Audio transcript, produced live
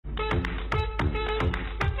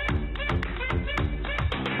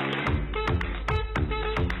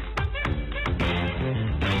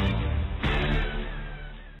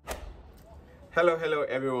Hello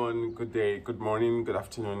everyone. Good day, good morning, good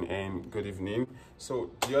afternoon, and good evening. So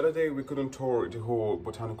the other day we couldn't tour the whole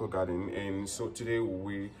botanical garden, and so today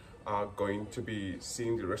we are going to be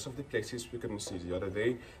seeing the rest of the places we couldn't see the other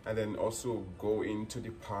day, and then also go into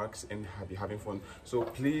the parks and be having fun. So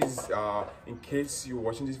please, in case you're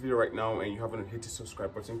watching this video right now and you haven't hit the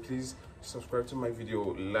subscribe button, please subscribe to my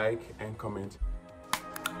video, like and comment.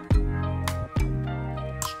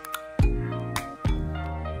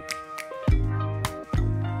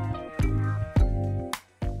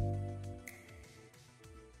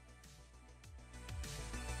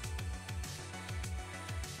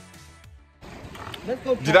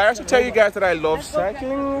 Did I also tell you guys that I love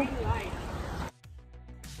cycling?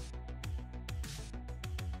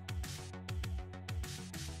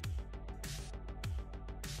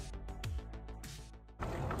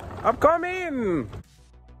 I'm coming!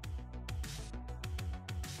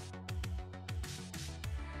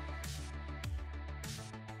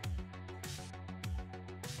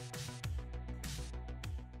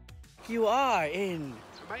 You are in. Am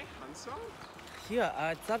I handsome?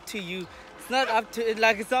 Yeah, it's up to you. It's not up to,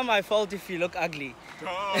 like, it's not my fault if you look ugly.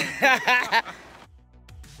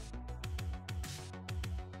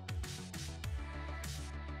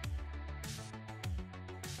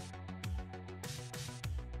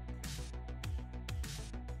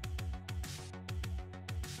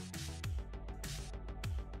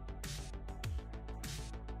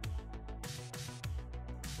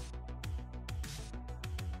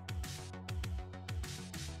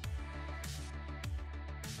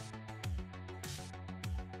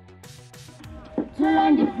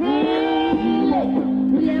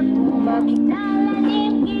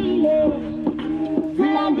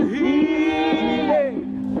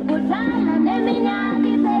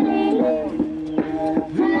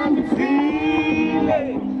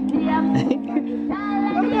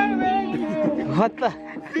 What the?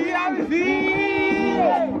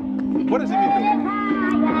 What does it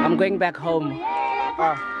mean? I'm going back home.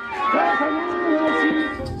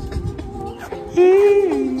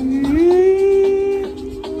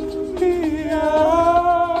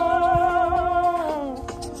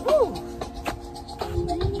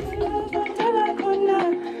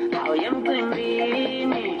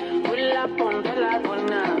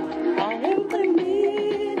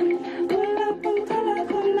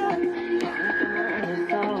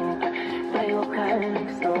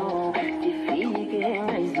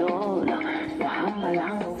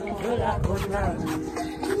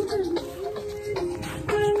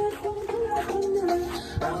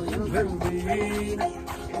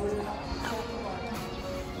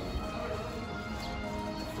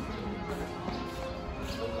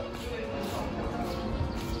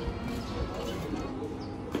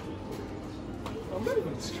 I'm not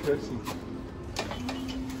even stressing.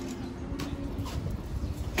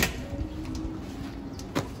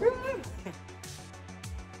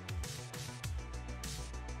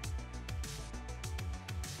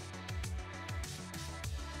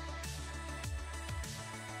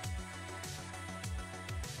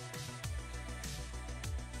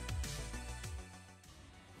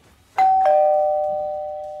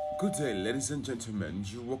 Good day, ladies and gentlemen.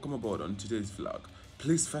 You're welcome aboard on today's vlog.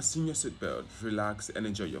 Please fasten your seatbelt, relax, and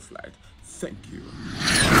enjoy your flight. Thank you.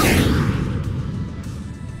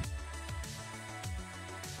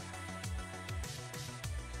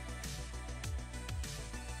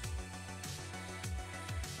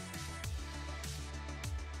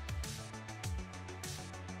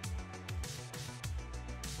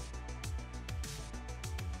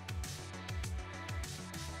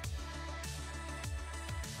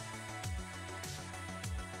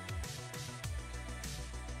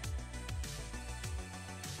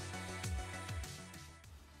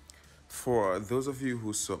 For those of you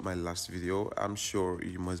who saw my last video, I'm sure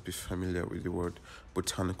you must be familiar with the word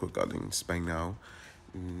botanical gardens by now.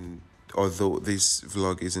 Although this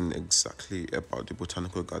vlog isn't exactly about the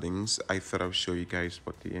botanical gardens, I thought I'd show you guys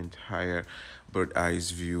what the entire bird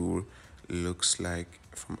eyes view looks like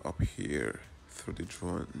from up here through the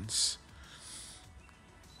drones.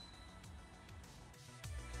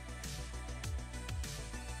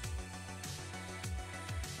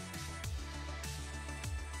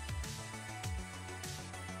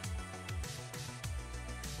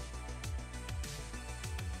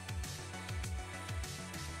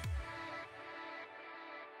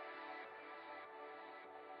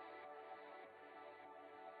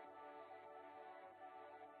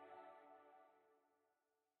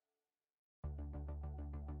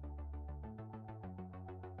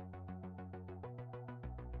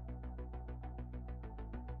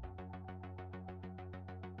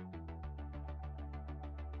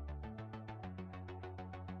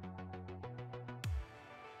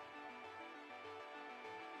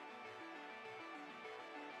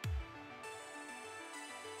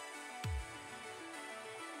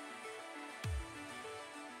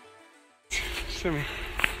 Show me.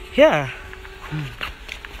 Yeah.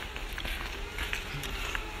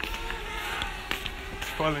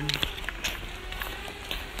 Falling.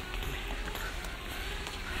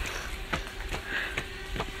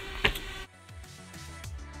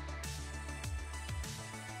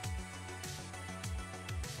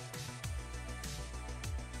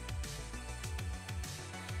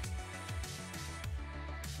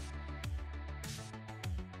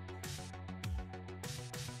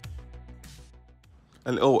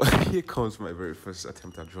 And oh, here comes my very first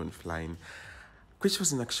attempt at drone flying, which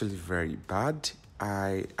wasn't actually very bad.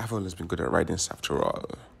 I've always been good at riding after all.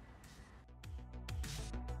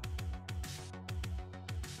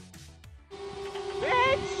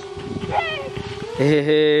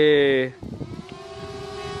 Hey.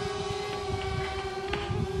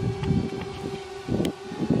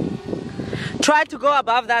 Try to go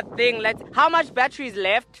above that thing. How much battery is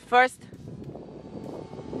left first?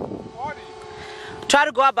 40. Try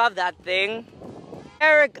to go above that thing.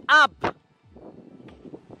 Eric, up.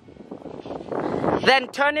 Then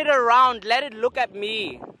turn it around. Let it look at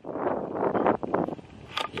me.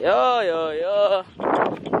 Yo.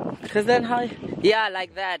 Cause then how? Yeah,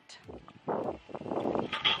 like that.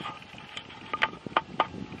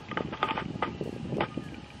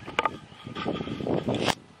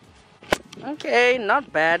 Okay,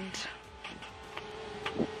 not bad.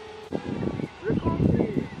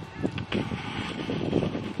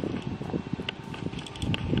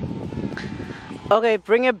 Okay,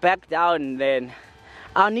 bring it back down then.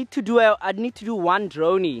 I need to do one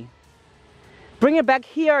droney. Bring it back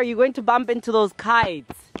here, you're going to bump into those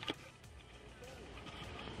kites.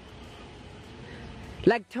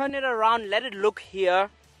 Like turn it around, let it look here.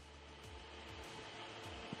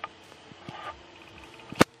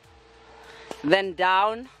 Then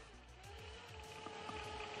down.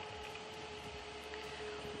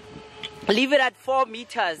 Leave it at 4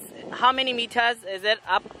 meters. How many meters is it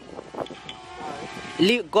up?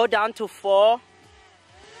 Go down to 4.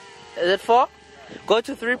 Is it 4? Go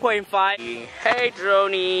to 3.5. Hey,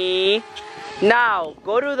 Droney. Now,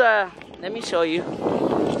 go to the... Let me show you.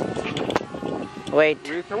 Wait.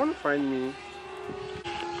 I want to find me.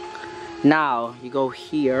 Now, you go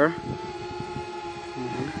here.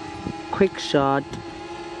 Quick shot.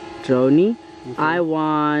 Droney. I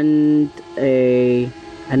want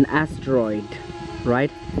an asteroid,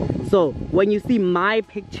 right? So, when you see my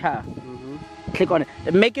picture, click on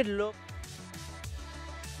it. Make it look...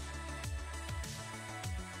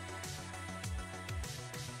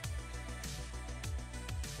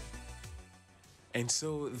 And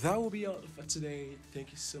so that will be all for today.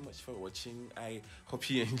 Thank you so much for watching. I hope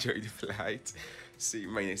you enjoyed the flight. See you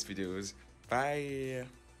in my next videos. Bye.